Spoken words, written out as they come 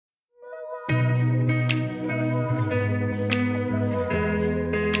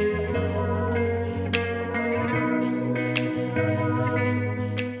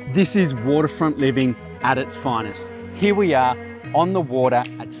This is waterfront living at its finest. Here we are on the water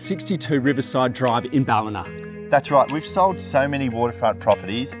at 62 Riverside Drive in Ballina. That's right, we've sold so many waterfront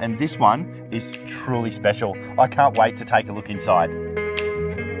properties and this one is truly special. I can't wait to take a look inside.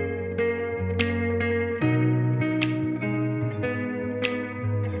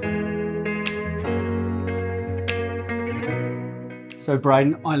 So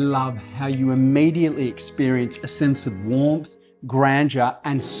Braden, I love how you immediately experience a sense of warmth, grandeur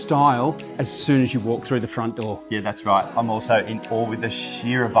and style as soon as you walk through the front door. Yeah, that's right. I'm also in awe with the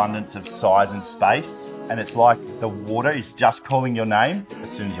sheer abundance of size and space, and it's like the water is just calling your name as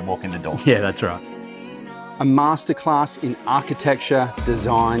soon as you walk in the door. Yeah, that's right. A masterclass in architecture,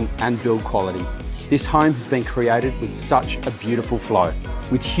 design and build quality. This home has been created with such a beautiful flow.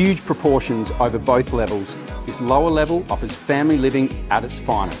 With huge proportions over both levels, this lower level offers family living at its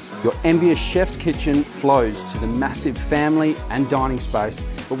finest. Your envious chef's kitchen flows to the massive family and dining space,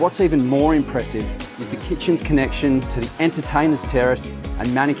 but what's even more impressive is the kitchen's connection to the entertainer's terrace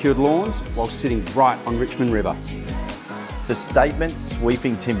and manicured lawns while sitting right on Richmond River. The statement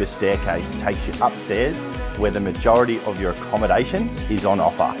sweeping timber staircase takes you upstairs where the majority of your accommodation is on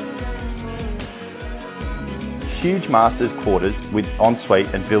offer. Huge master's quarters with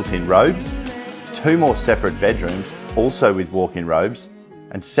ensuite and built-in robes, 2 more separate bedrooms also with walk-in robes,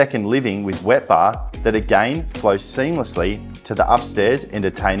 and second living with wet bar that again flows seamlessly to the upstairs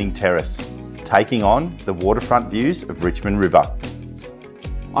entertaining terrace, taking on the waterfront views of Richmond River.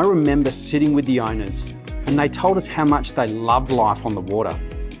 I remember sitting with the owners and they told us how much they loved life on the water,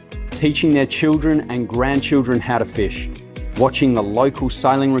 teaching their children and grandchildren how to fish, watching the local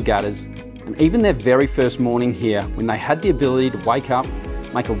sailing regattas, and even their very first morning here when they had the ability to wake up,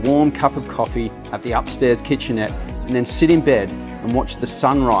 make a warm cup of coffee at the upstairs kitchenette, and then sit in bed and watch the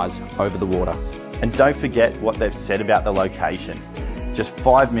sunrise over the water. And don't forget what they've said about the location. Just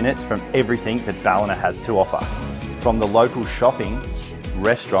 5 minutes from everything that Ballina has to offer. From the local shopping,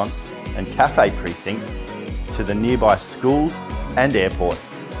 restaurants and cafe precinct to the nearby schools and airport.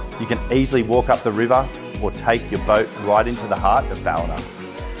 You can easily walk up the river or take your boat right into the heart of Ballina.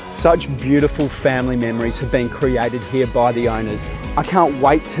 Such beautiful family memories have been created here by the owners. I can't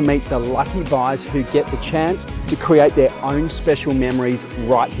wait to meet the lucky buyers who get the chance to create their own special memories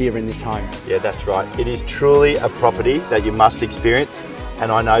right here in this home. Yeah, that's right. It is truly a property that you must experience, and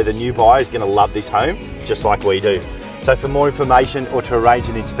I know the new buyer is going to love this home just like we do. So for more information or to arrange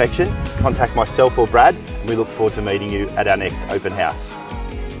an inspection, contact myself or Brad, and we look forward to meeting you at our next open house.